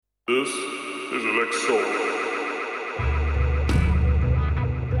This is Electro.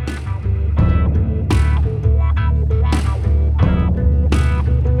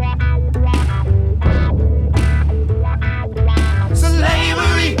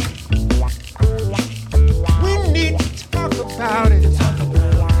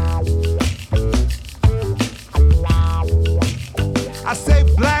 I say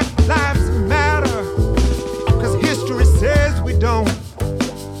Black Lives Matter, 'cause history says we don't.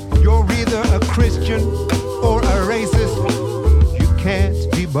 You're either a Christian or a racist. You can't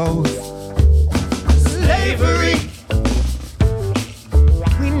be both. Slavery.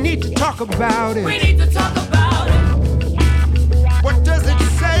 We need to talk about it. We need to talk about it. What does it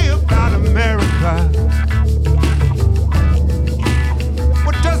say about America?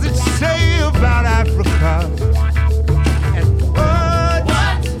 What does it say about Africa?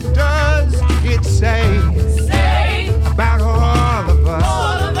 Say about all of us.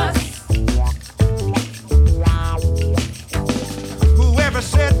 All of us. Whoever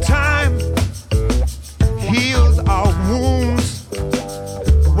said time heals our wounds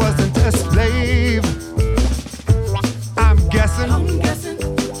wasn't a slave. I'm guessing.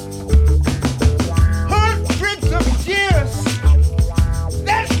 Hundreds of years.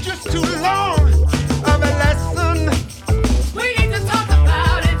 That's just too long of a lesson. We need to talk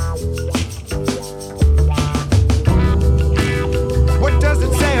about it. What does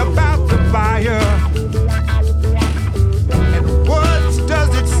it say about the buyer? And what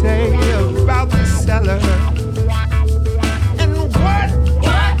does it say about the seller? And what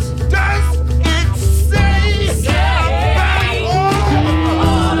does it say about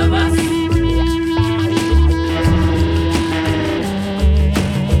all of us?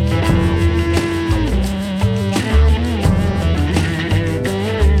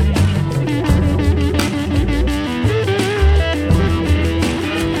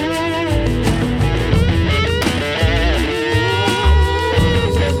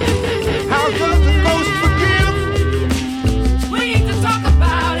 How does the ghost forgive? We need to talk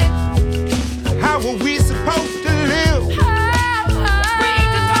about it. How are we supposed to live? We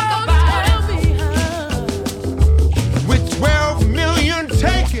need to talk about it. With 12 million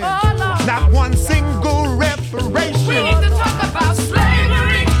taken, not one single reparation. We need to talk about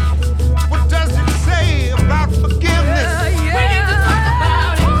slavery. What does it say about forgiveness? We need to talk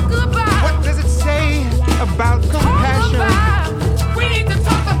about it. What does it say about compassion? We need to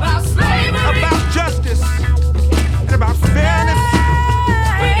talk about slavery. About justice? And about fairness?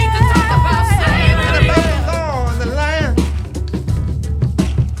 We need to talk about And slavery. about the law and the land?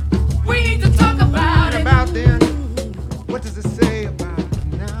 We need to talk about And it. about then, what does it say about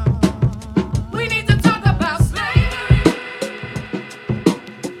now? We need to talk about slavery.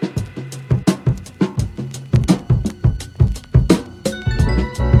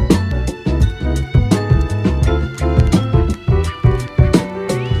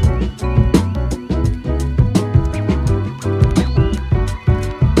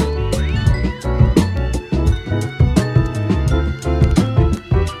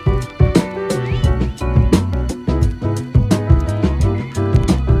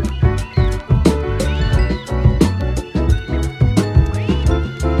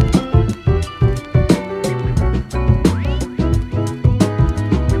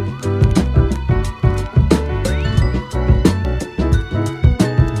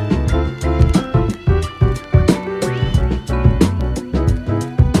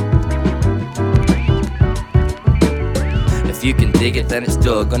 If you can dig it, then it's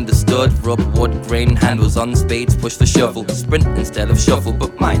dug. Understood. Rub wood, grain, handles on spades. Push the shovel. Sprint instead of shuffle,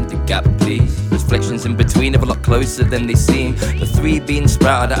 but mind the gap, please. Reflections in between are a lot closer than they seem. The three being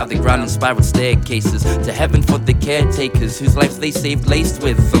sprouted out of the ground in spiral staircases to heaven for the caretakers whose lives they saved, laced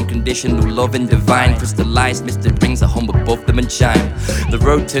with unconditional love and divine. Crystallized mystic rings that hum above them and chime. The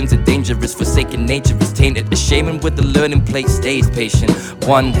road turns to dangerous, forsaken nature is tainted. A shaman with the learning plate stays patient.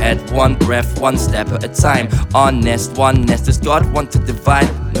 One head, one breath, one step at a time. Honest, oneness. Does God want to divide?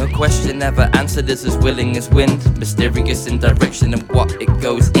 No question ever answered is as willing as wind. Mysterious in direction and what it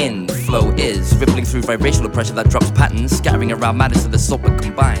goes in. The flow is rippling through vibrational pressure that drops patterns, scattering around matters of the sort but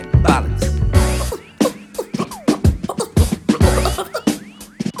combined balance.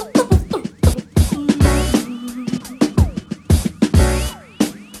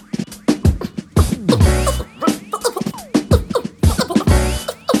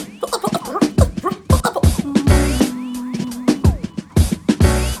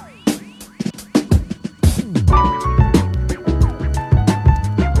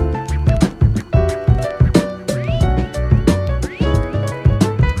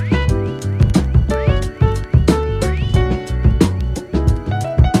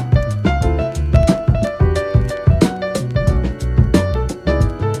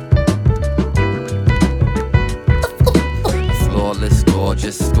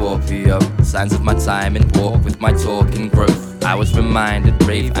 minded,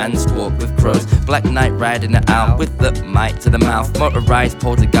 rave and squawk with crows. Black Knight riding it out with the mic to the mouth. Motorized,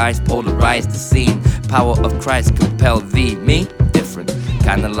 poltergeist, polarized the scene. Power of Christ compel thee, me? Different.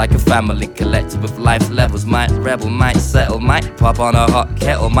 Kinda like a family collective with life's levels. Might rebel, might settle, might pop on a hot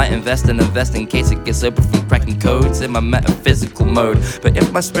kettle. Might invest in case it gets open from cracking codes in my metaphysical mode. But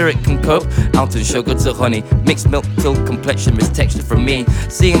if my spirit can cope, out and sugar to honey. Mixed milk filled complexion is texture from me.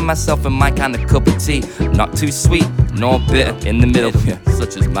 Seeing myself in my kind of cup of tea. Not too sweet, nor bitter, in the middle, yeah,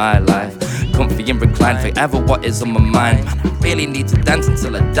 such is my life. Comfy and reclined, forever what is on my mind. Man, I really need to dance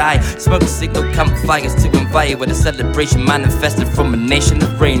until I die. Smoke signal campfires to invite with a celebration manifested from a nation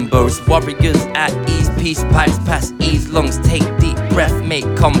of rainbows. Warriors at ease, peace pipes past ease. Lungs take deep breath, make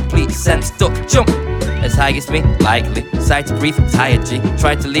complete sense. Duck, jump, as high as me, likely. Sight to breathe, tired G.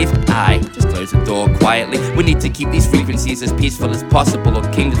 Try to leave, I just close the door quietly. We need to keep these frequencies as peaceful as possible, or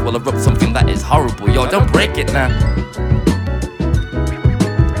kingdoms will erupt something that is horrible. Yo, don't break it now.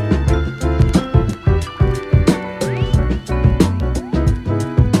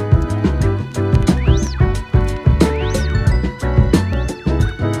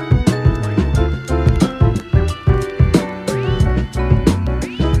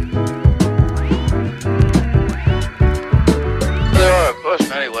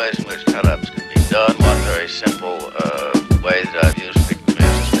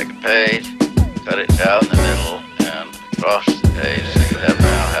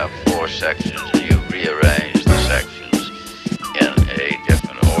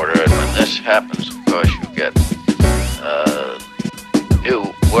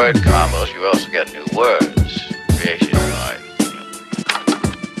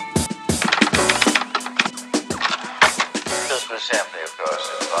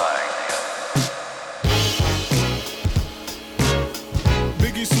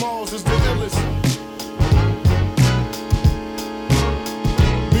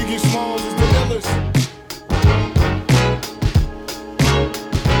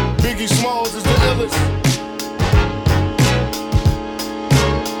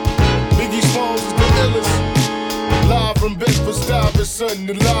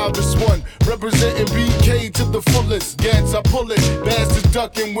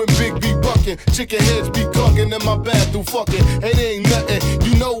 Chicken heads be clucking in my bathroom, fucking. It ain't nothing,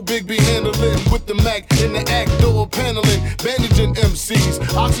 you know Big B handling with the Mac in the act door paneling, bandaging MCs.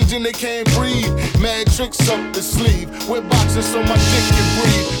 Oxygen they can't breathe, mad tricks up the sleeve. Wear boxes so my dick can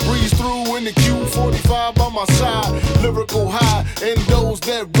breathe. Breeze through in the Q45 by my side. Lyrical high, and those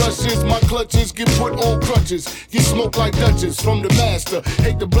that rushes, my clutches get put on crutches. You smoke like Dutchess from the master.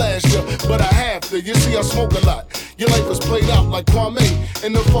 Hate to blast ya, but I have to. You see I smoke a lot. Your life was played out like Kwame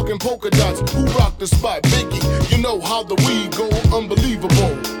and the fucking polka dots. Who rocked the spot? Biggie. You know how the weed go,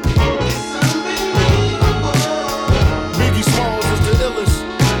 unbelievable. Biggie Smalls is the illest.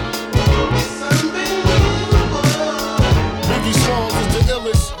 Biggie Smalls is the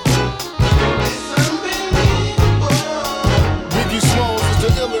illest. Biggie Smalls is the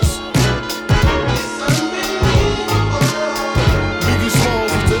illest. Biggie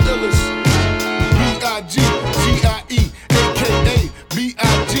Smalls is the illest. B-I-G-G-I-E, a.k.a.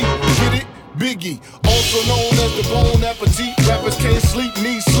 B-I-G, get it? Biggie, also known as the Bon Appetit. Rappers can't sleep,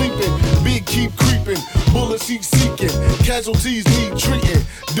 need sleeping. Big keep creeping, bullets heat seeking. Casualties need treating.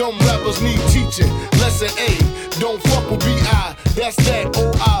 Dumb rappers need teaching. Lesson A, don't fuck with B.I. That's that,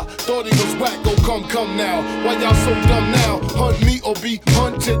 oh I thought he was whack, oh come now. Why y'all so dumb now? Hunt me or be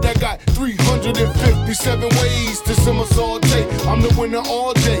hunted. I got 357 ways to simmer saute. I'm the winner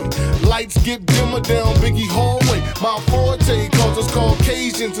all day. Lights get dimmer down Biggie hallway. My forte causes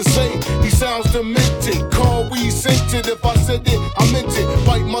Caucasians to say he sounds demented. Call we scented. If I said it, I meant it.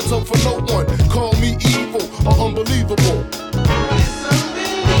 Bite my tongue for no one. Call me evil or unbelievable.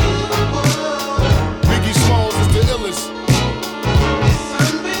 Biggie Smalls is the illest.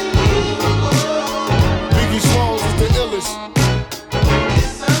 Biggie Smalls is the illest.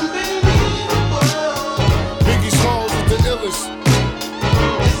 Biggie Smalls is the illest.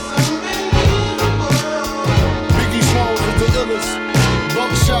 Biggie Smalls is the illest.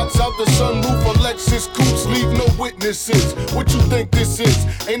 Buckshots out the sunroof of Lexus Coops, leave no witnesses. What you think this is?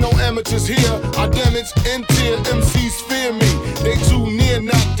 Ain't no amateurs here. I damage and tear. MCs fear me. They too near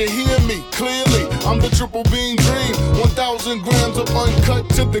not to hear me clearly. I'm the triple beam dream. 1,000 grams of uncut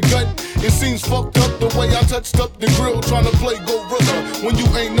to the gut. It seems fucked up the way I touched up the grill trying to play gorilla when you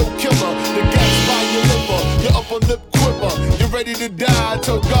ain't no killer. The gas by your liver, your upper lip quiver. You're ready to die.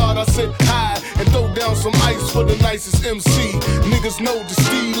 Tell God I said hi and throw down some ice for the nicest MC. Niggas know the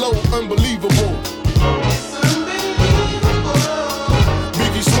stilo unbelievable.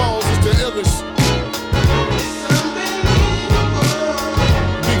 Biggie Smalls is the illest.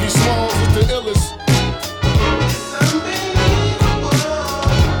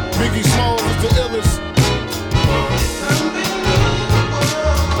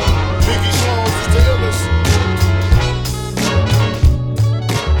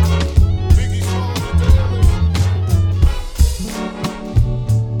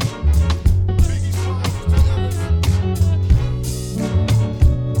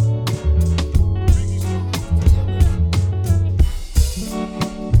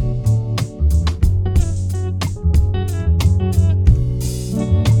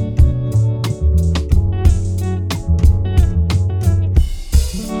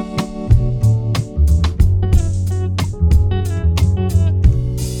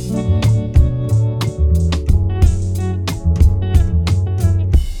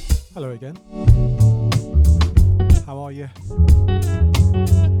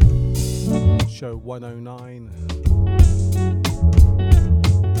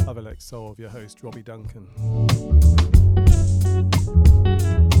 Soul of your host, Robbie Duncan.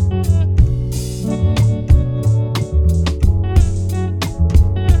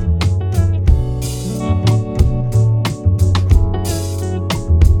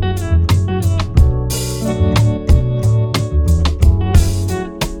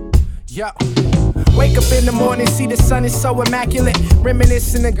 Yo. Wake up in the morning, see the sun is so immaculate.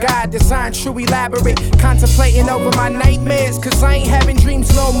 Reminiscing of God, design true elaborate. Contemplating over my nightmares, cause I ain't having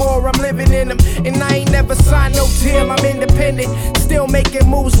dreams no more, I'm living in them. And I ain't never signed no deal, I'm independent. Still making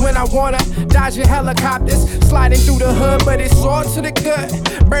moves when I wanna. Dodging helicopters, sliding through the hood, but it's all to the good.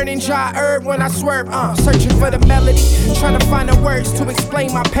 Burning dry herb when I swerve, searching for the melody. Trying to find the words to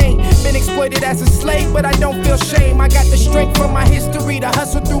explain my pain. Been exploited as a slave, but I don't feel shame. I got the strength from my history to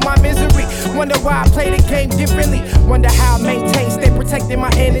hustle through my misery. Wonder why I play the game differently. Wonder how I maintain, stay protecting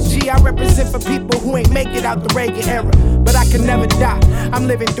my energy. I represent for people who ain't make it out the Reagan era. But I can never die, I'm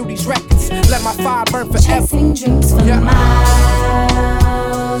living through these records. Let my fire burn forever. Chasing dreams for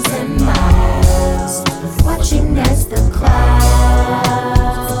miles and miles. Watching as the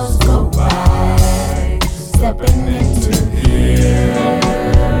clouds go by. Stepping into here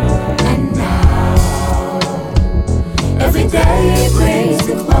and now. Every day brings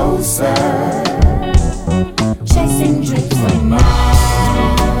you closer. Chasing dreams for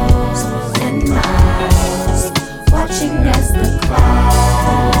miles and miles. Watching as the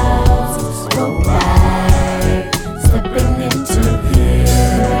clouds go by. Stepping into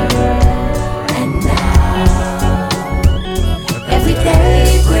here and now. Every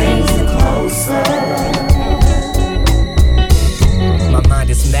day brings you closer. My mind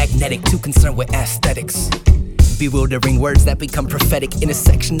is magnetic, too concerned with aesthetics. Bewildering words that become prophetic.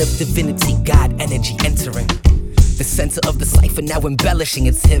 Intersection of divinity, God energy entering. The center of the cipher now embellishing.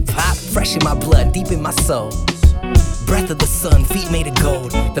 It's hip-hop, fresh in my blood, deep in my soul. Breath of the sun, feet made of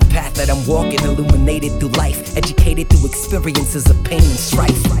gold. The path that I'm walking, illuminated through life. Educated through experiences of pain and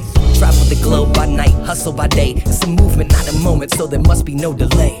strife. Travel the globe by night, hustle by day. It's a movement, not a moment, so there must be no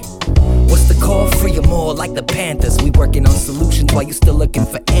delay. What's the call? Free 'em all like the Panthers. We working on solutions while you still looking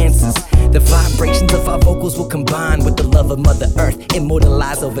for answers. The vibrations of our vocals will combine with the love of Mother Earth,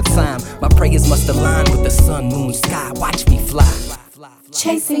 immortalized over time. My prayers must align with the sun, moon, sky. Watch me fly.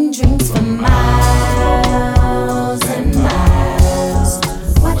 Chasing dreams for miles and miles.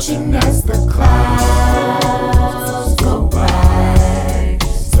 Watching as the clouds go by.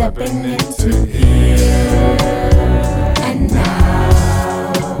 Stepping into here and now.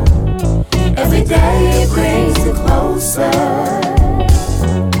 Every day brings you closer.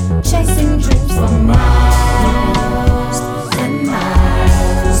 Chasing dreams for miles and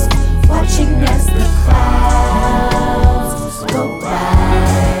miles. Watching as the clouds go by.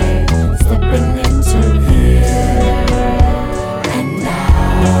 Stepping into here and now.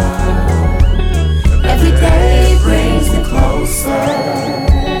 Every day brings you closer.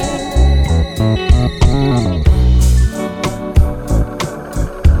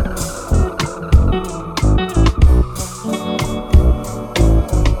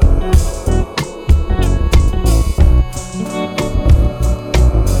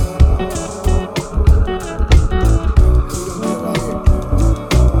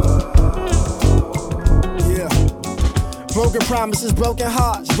 Broken promises, broken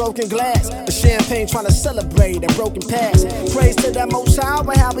hearts, broken glass. The champagne trying to celebrate a broken past. Praise to that most high,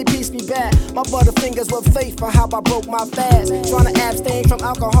 but how he pieced me back. My butterfingers were faith for how I broke my fast. Trying to abstain from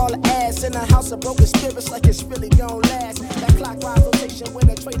alcohol and ass. In a house of broken spirits like it's really gon' last. That clockwise rotation when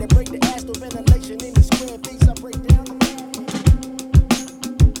I tray to break the ass. The ventilation in the square face I break down.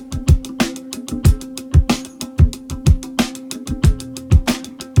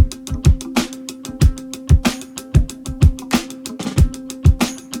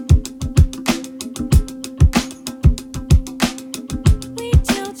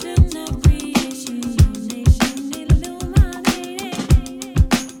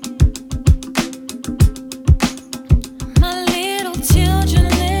 My little children,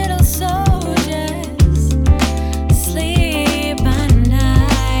 little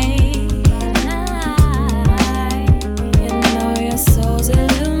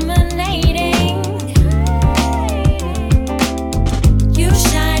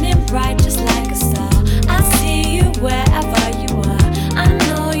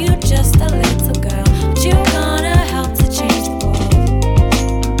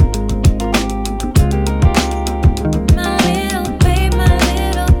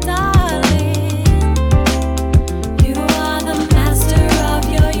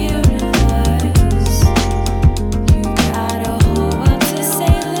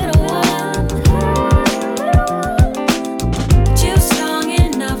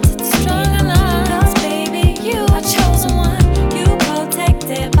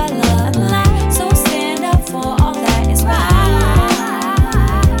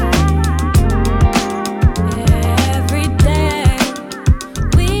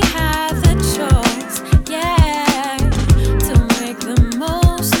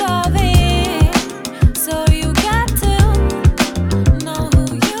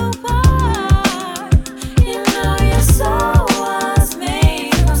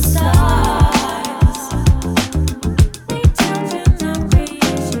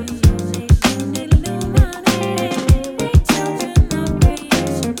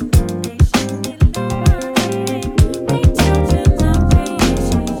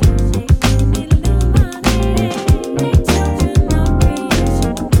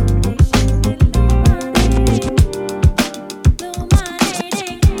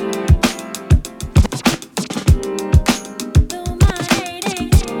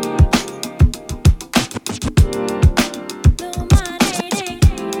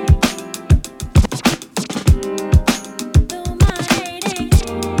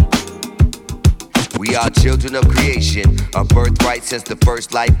children of creation. A birthright since the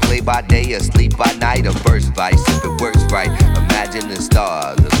first light, play by day, asleep by night, a verse vice. If it works right, imagine the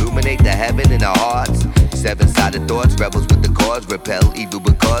stars, illuminate the heaven in our hearts. Seven-sided thoughts, rebels with the cause, repel evil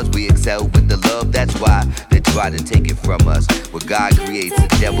because we excel with the love. That's why they try to take it from us. What God creates, the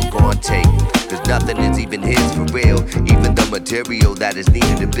devil gon' take. Cause nothing is even his for real. Even the material that is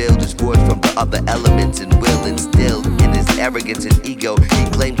needed to build is forged from the other elements and will instilled in his arrogance and ego. He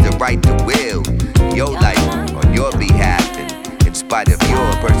claims the right to wield your life on your behalf. And in spite of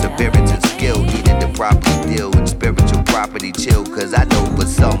your perseverance and skill, needed to properly deal with spiritual property chill. Cause I know for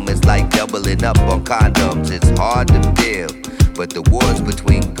some it's like doubling up on condoms. It's hard to feel, but the wars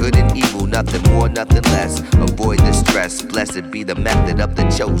between good and evil, nothing more, nothing less. Avoid the stress, blessed be the method of the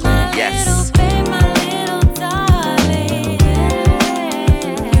chosen. Yes.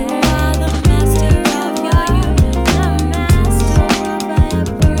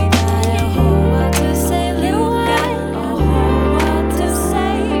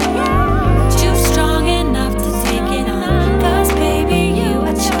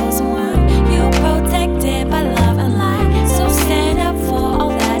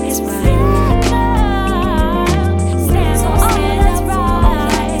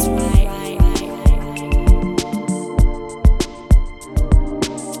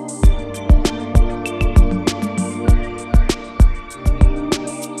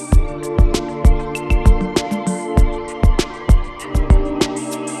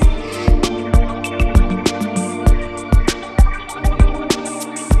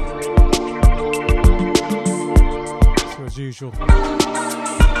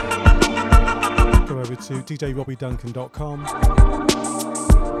 Go over to djrobbyduncan.com,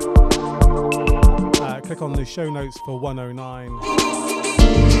 click on the show notes for 109,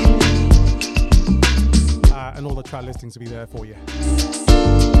 and all the track listings will be there for you.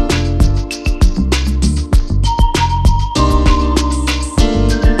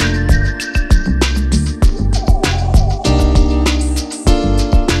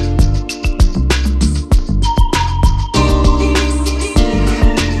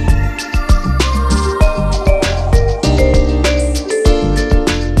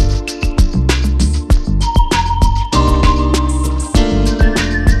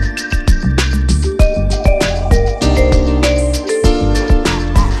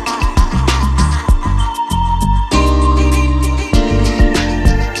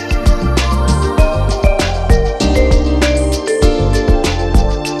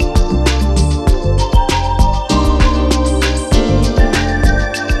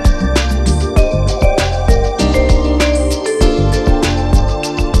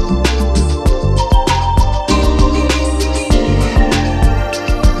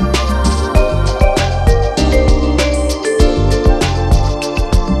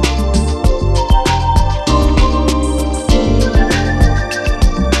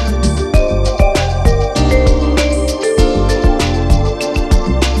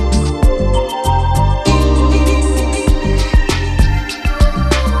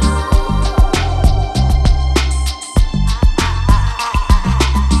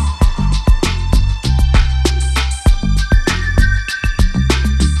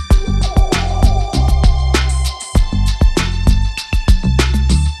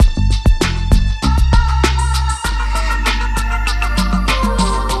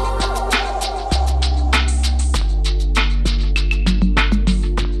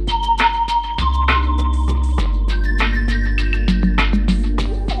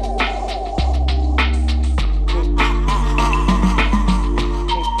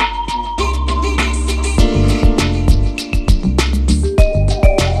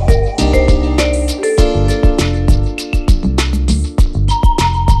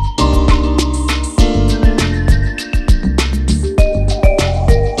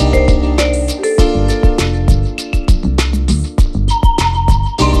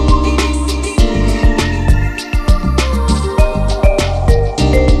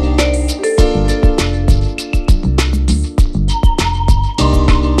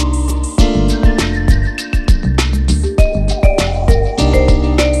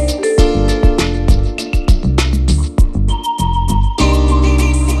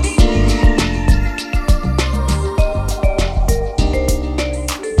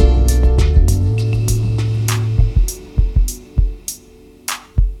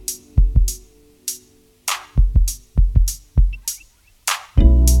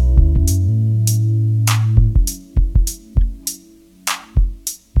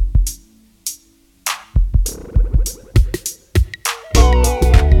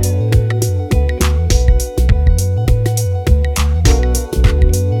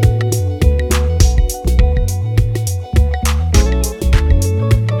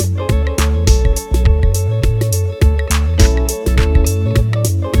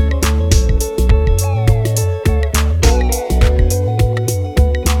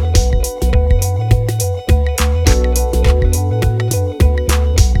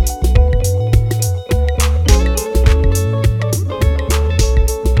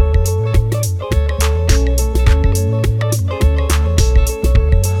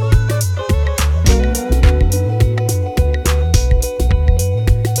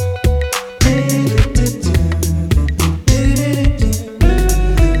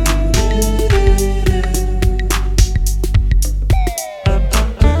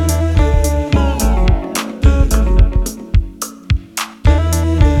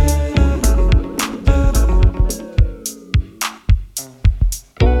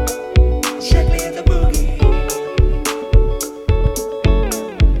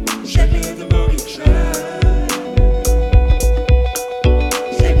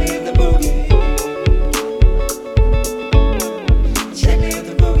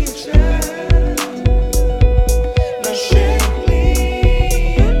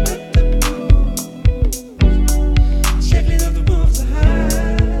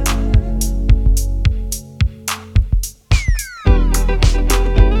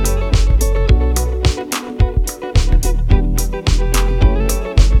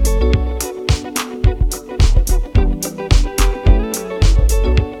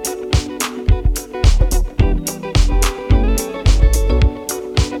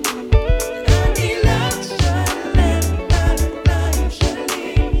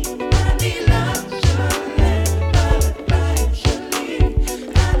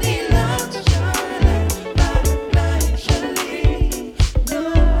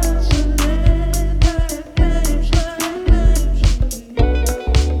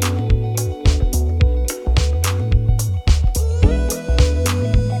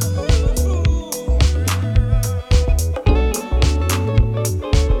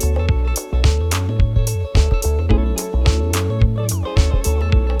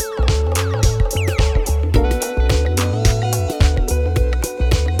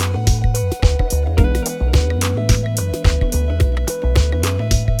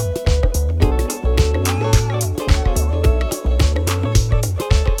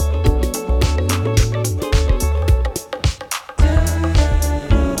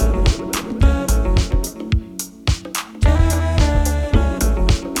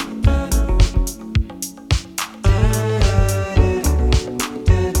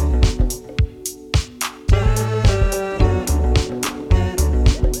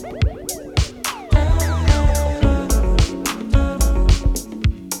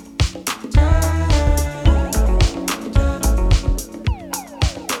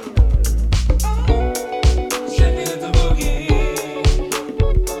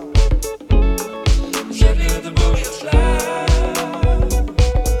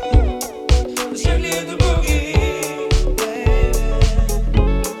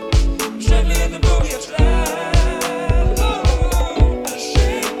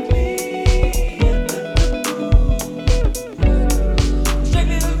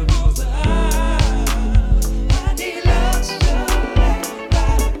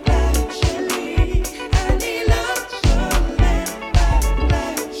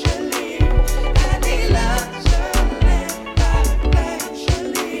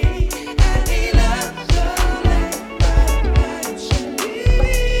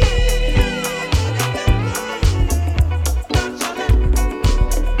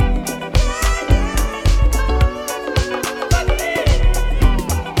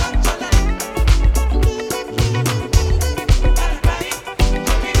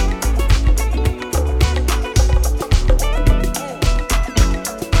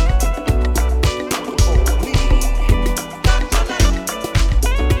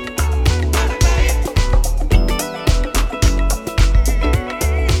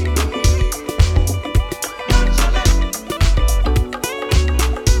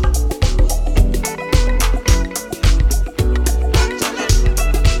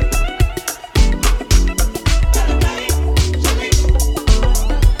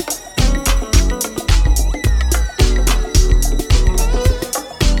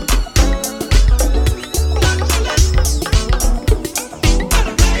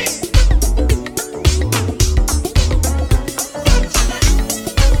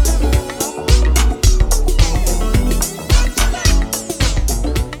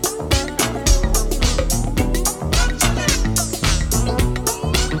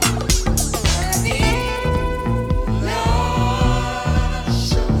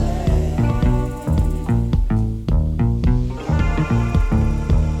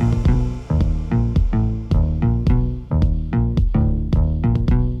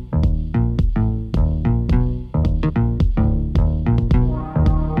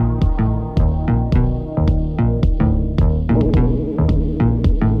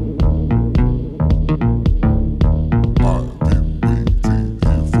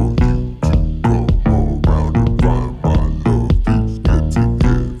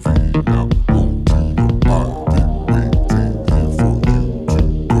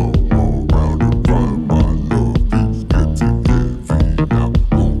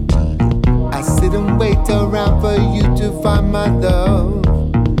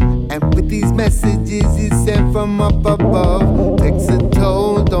 messages he sent from up above takes a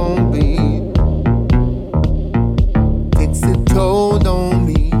toll on me. Takes a toll on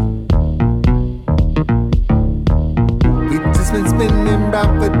me. We've just been spinning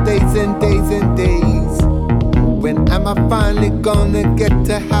round for days and days and days. When am I finally gonna get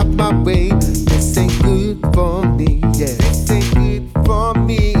to have my way? This ain't good for me, yeah. This ain't good for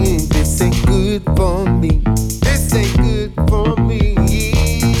me. This ain't good for me. This ain't good for me.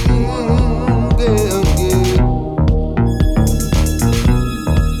 Yeah, yeah.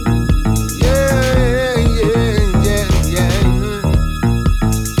 Yeah, yeah, yeah, yeah.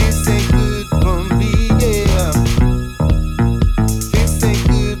 This ain't good for me, yeah. This ain't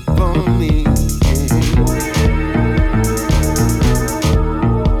good for me.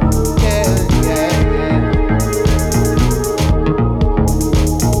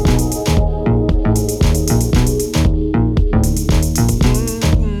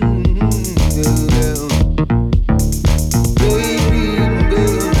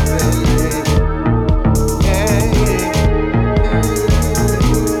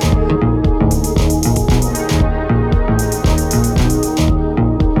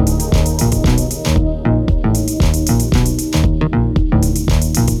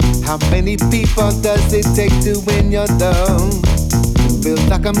 People does it take to win your love? Feels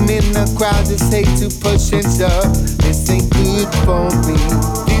like I'm in a crowd, just hate to push and shove. This ain't good for me.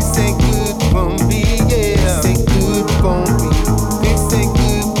 This ain't good for me, yeah. This ain't good for me. This ain't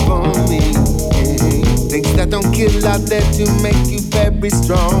good for me, yeah. Things that don't kill out there to make you very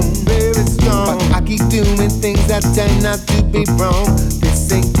strong, very strong. But I keep doing things that turn out to be wrong.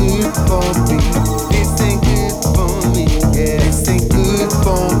 This ain't good for me. This ain't good for me, yeah. This ain't good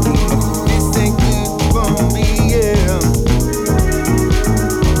for me.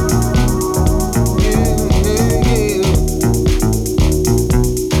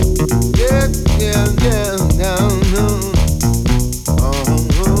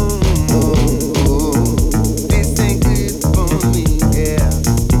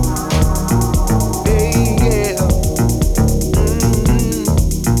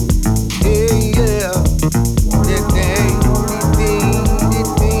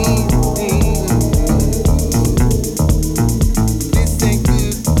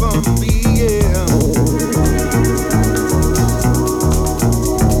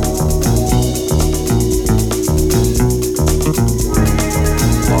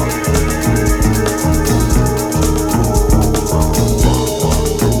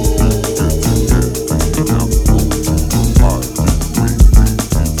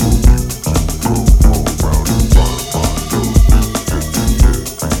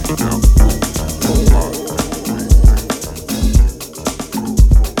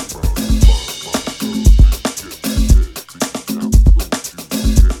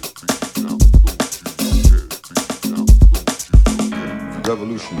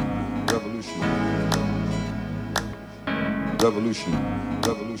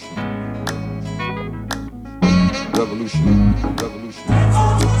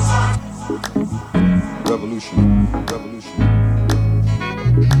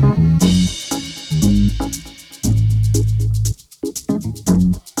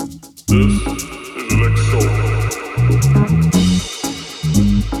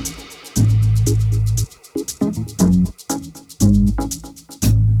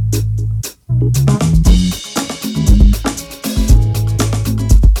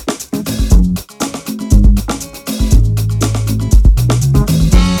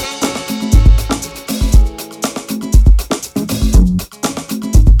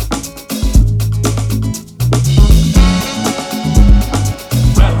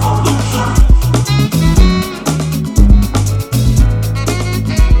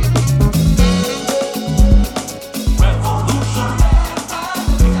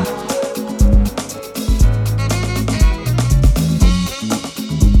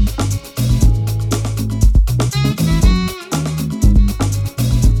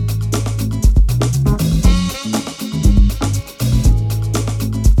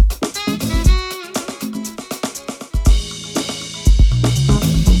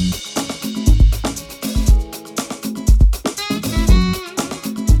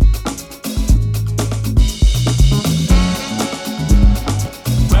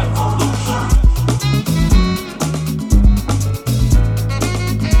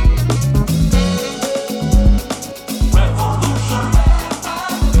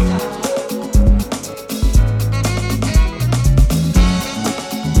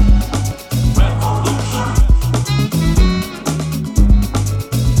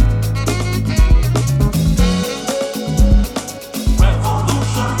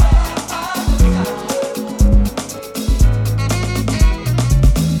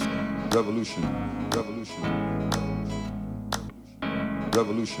 revolution, revolution,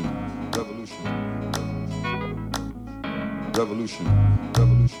 revolution, revolution, revolution,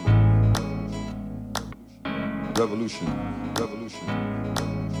 revolution, revolution, revolution.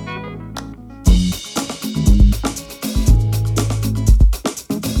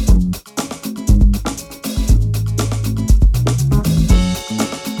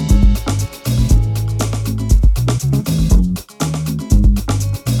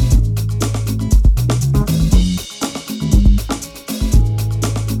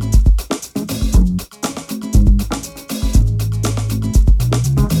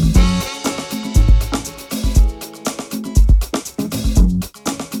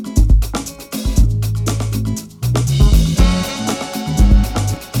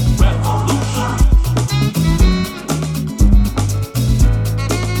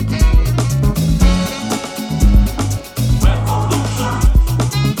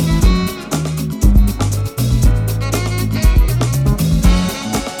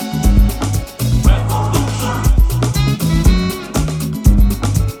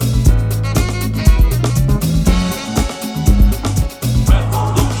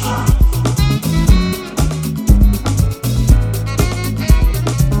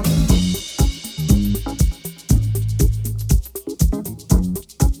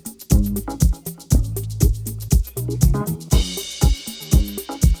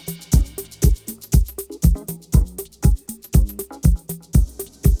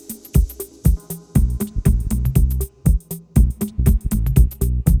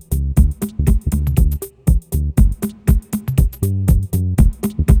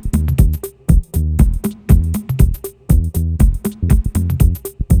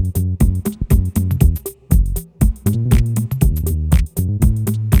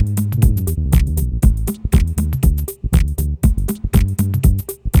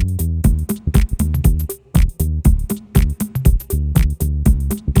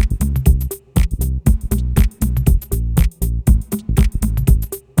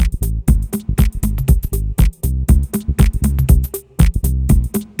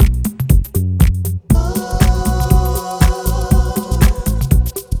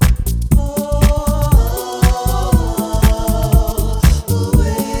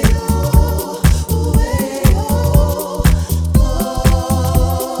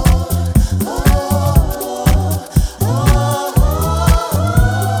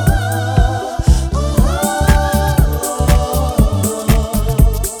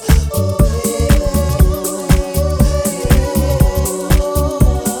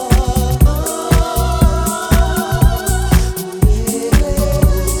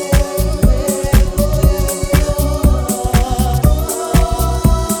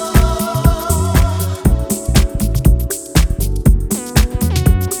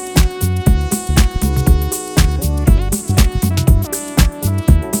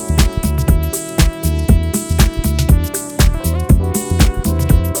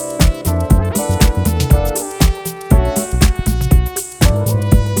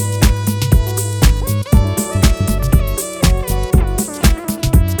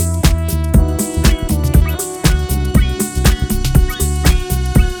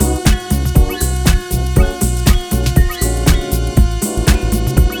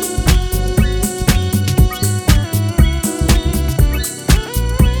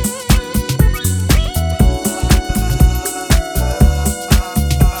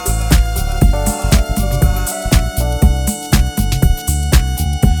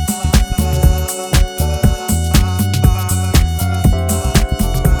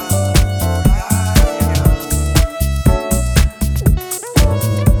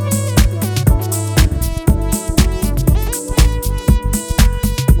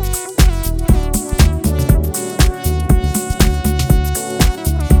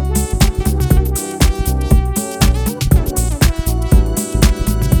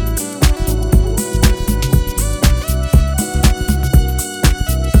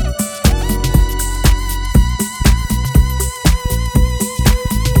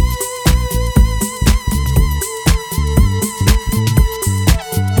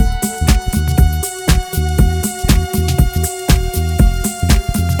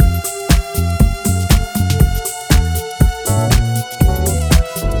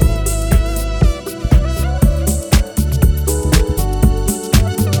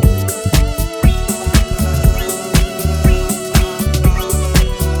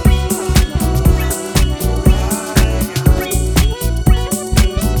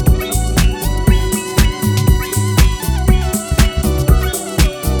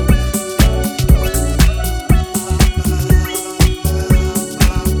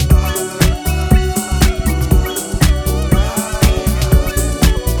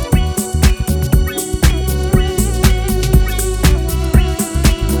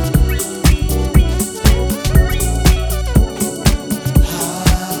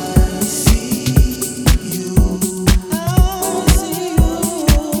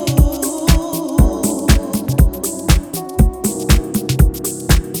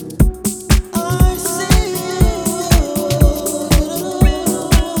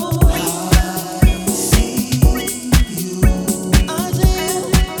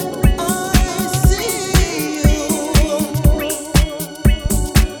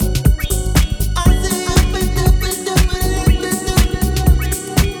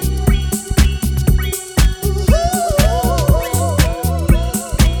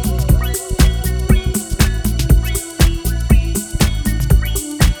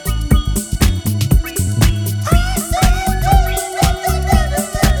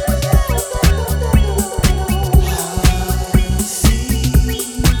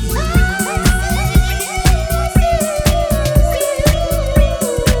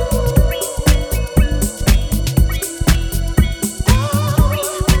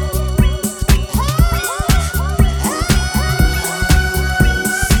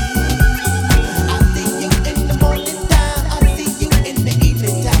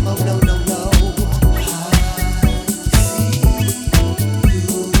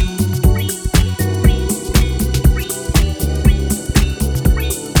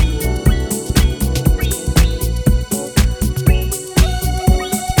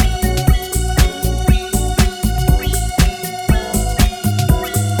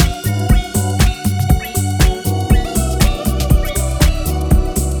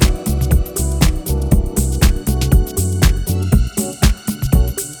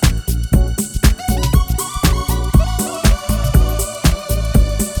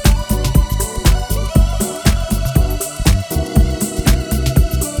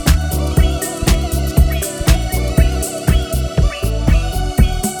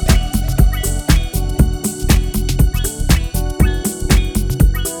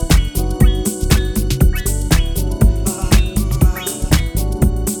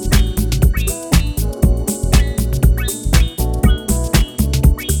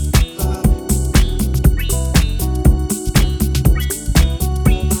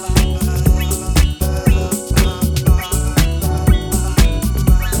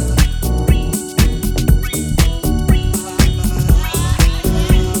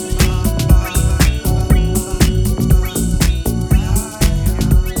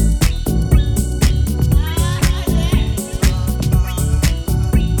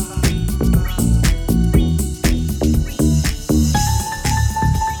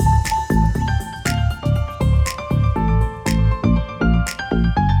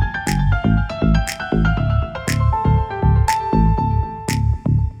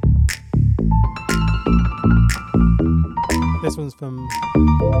 Anthem,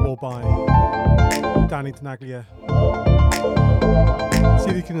 or by Danny Tenaglia. See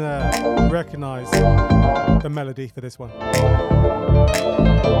if you can recognize the melody for this one.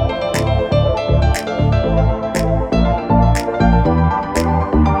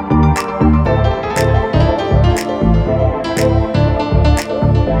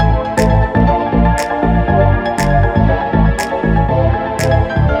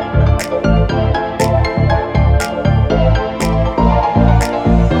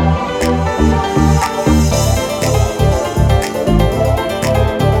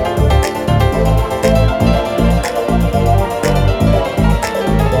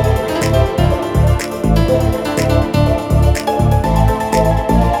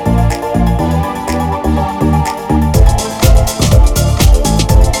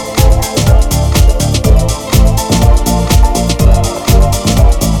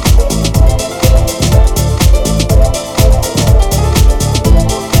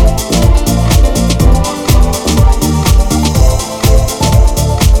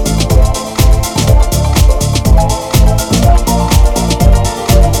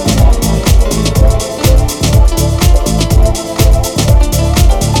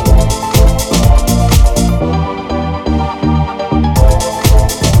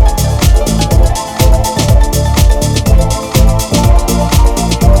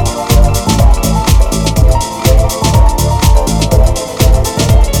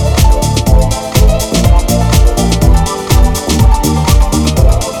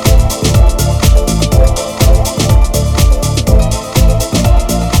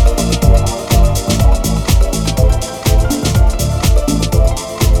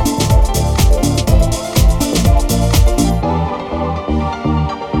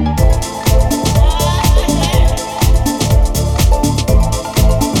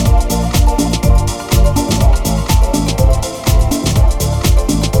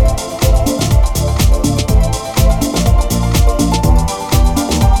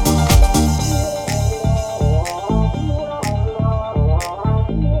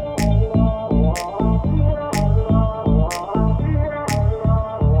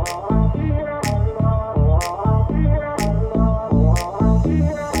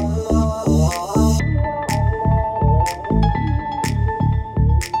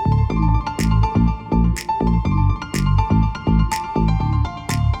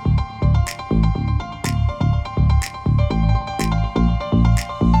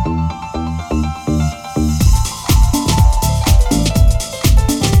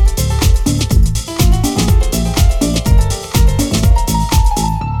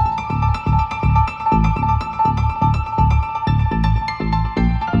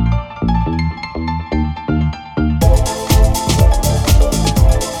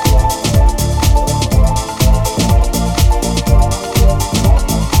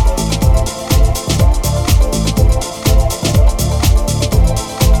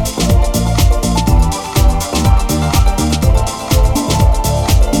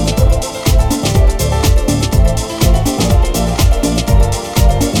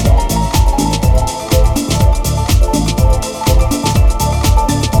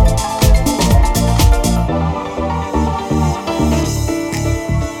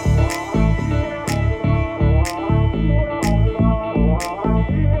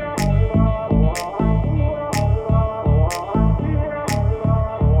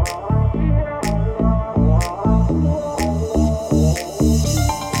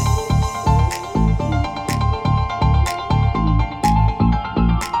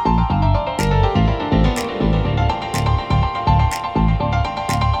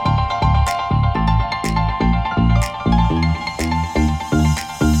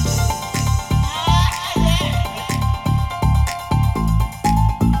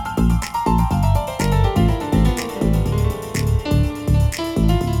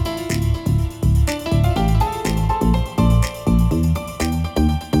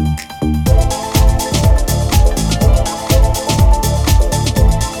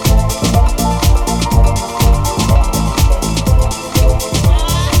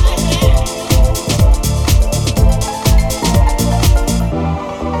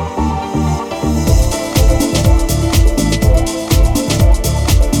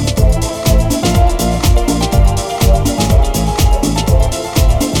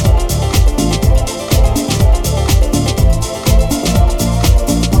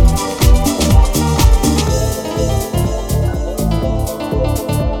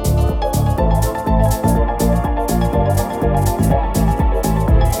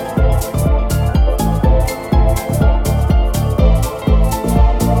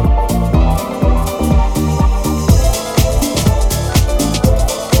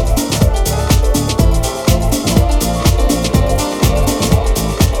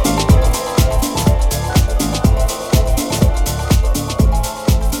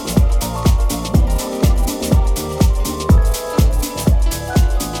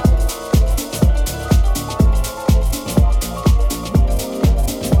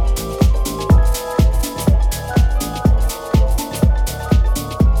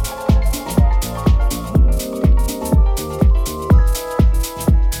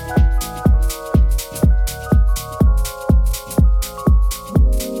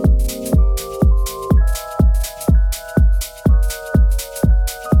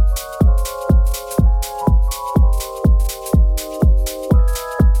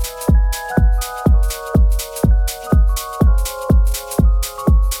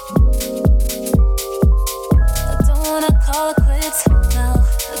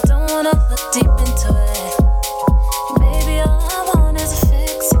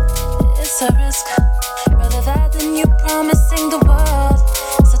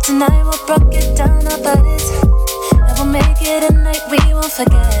 what broke it down, our bodies. And we'll make it a night we won't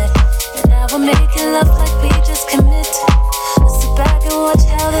forget. And now we're making love like we just commit. Let's sit back and watch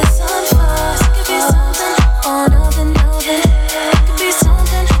how this unfolds. It could be something or nothing, nothing. It could be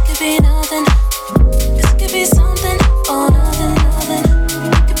something, it could be nothing. This could be something or nothing, nothing.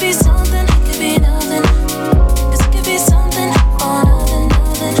 It could be something, it could be nothing. This could be something or nothing,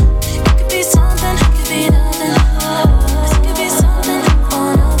 nothing. It could be something, it could be nothing. This could be something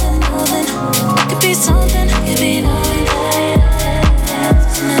or nothing, nothing. It could be something, it could be nothing.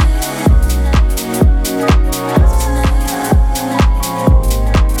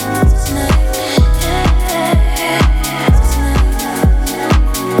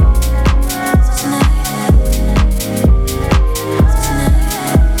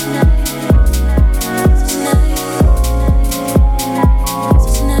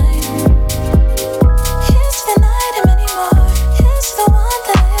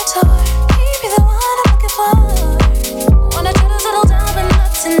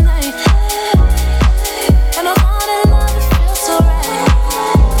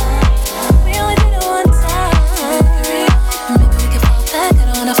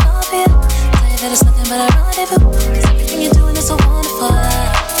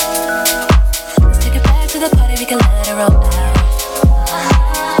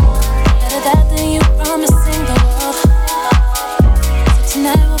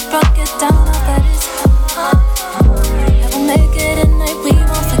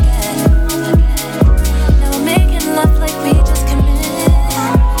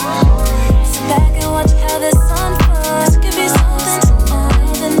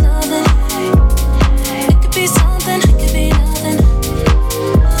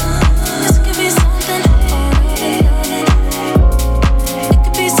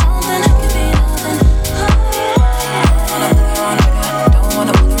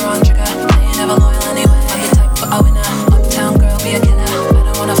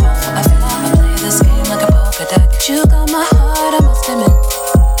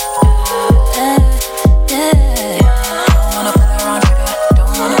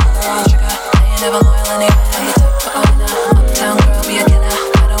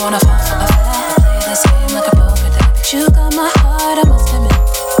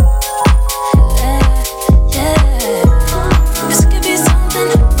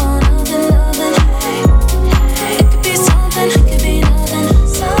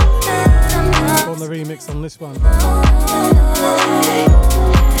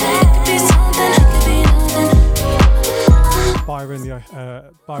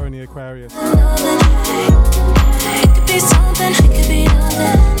 Byron the Aquarius.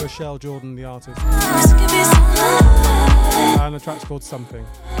 Rochelle Jordan, the artist. And the track's called Something.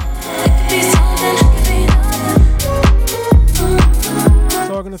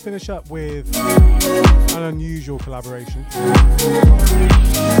 So I'm going to finish up with an unusual collaboration.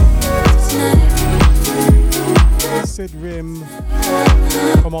 Sid Rim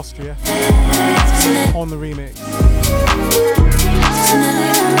from Austria on the remix.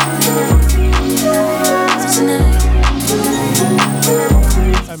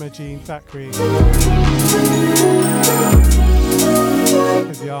 Emma Jean Thackeray is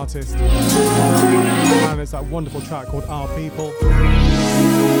the artist, and it's that wonderful track called Our People,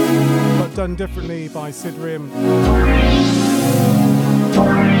 but done differently by Sid Rim.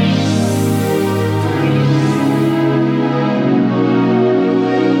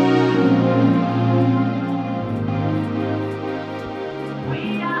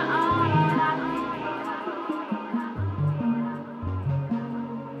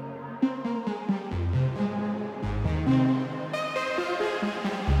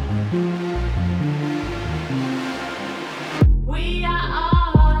 We are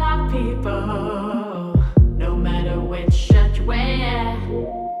all our people, no matter which shirt you wear,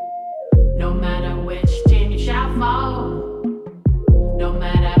 no matter which team you shall fall, no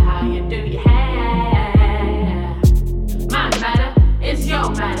matter how you do your hair. My matter is your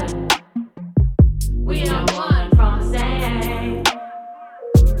matter. We are one from the same,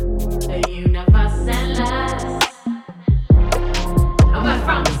 the universe endless, and we're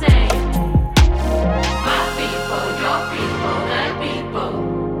from the same.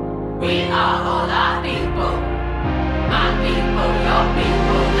 We are all our people. My people, your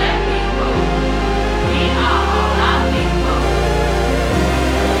people, their people. We are all our people.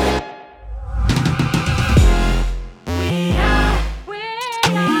 We are, we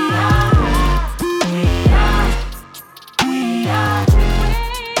are, we are, we are, we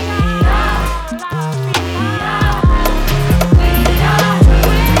are.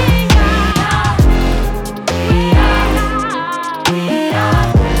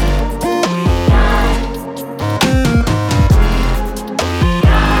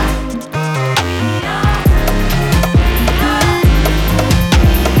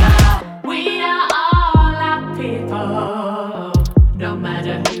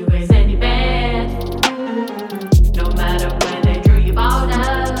 you is any bad. No matter where they drew your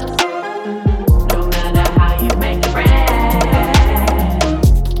borders. No matter how you make it red.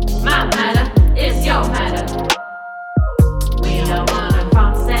 My matter is your matter. We don't wanna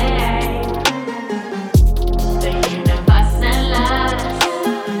promise the universe and us.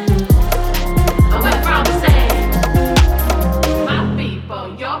 We're promising my people,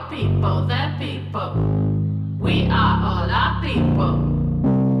 your people, their people. We are all our people.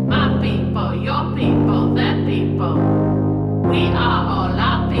 My people, your people, their people. We are all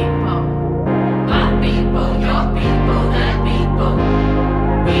our people. My people, your people, their people.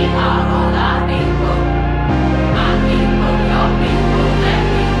 We are all our people. My people, your people, their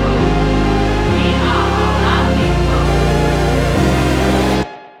people. We are all our people.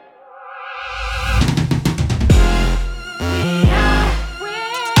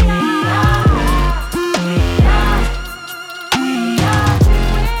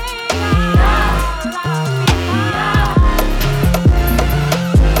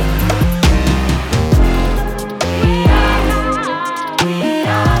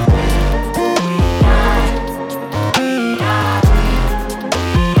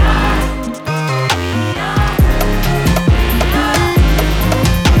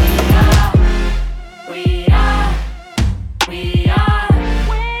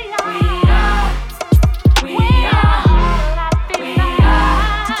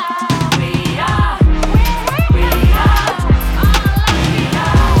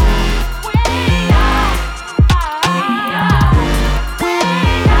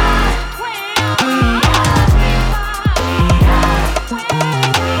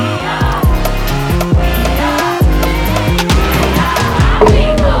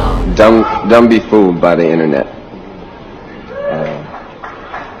 Don't be fooled by the internet.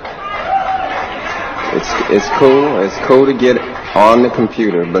 It's cool. It's cool to get on the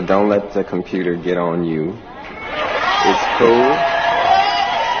computer, but don't let the computer get on you. It's cool.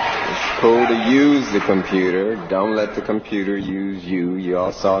 It's cool to use the computer. Don't let the computer use you. You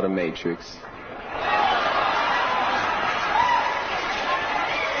all saw The Matrix.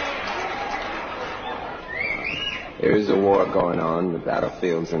 There is a war going on. The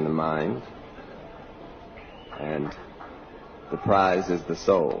battlefield's in the mind. And the prize is the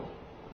soul.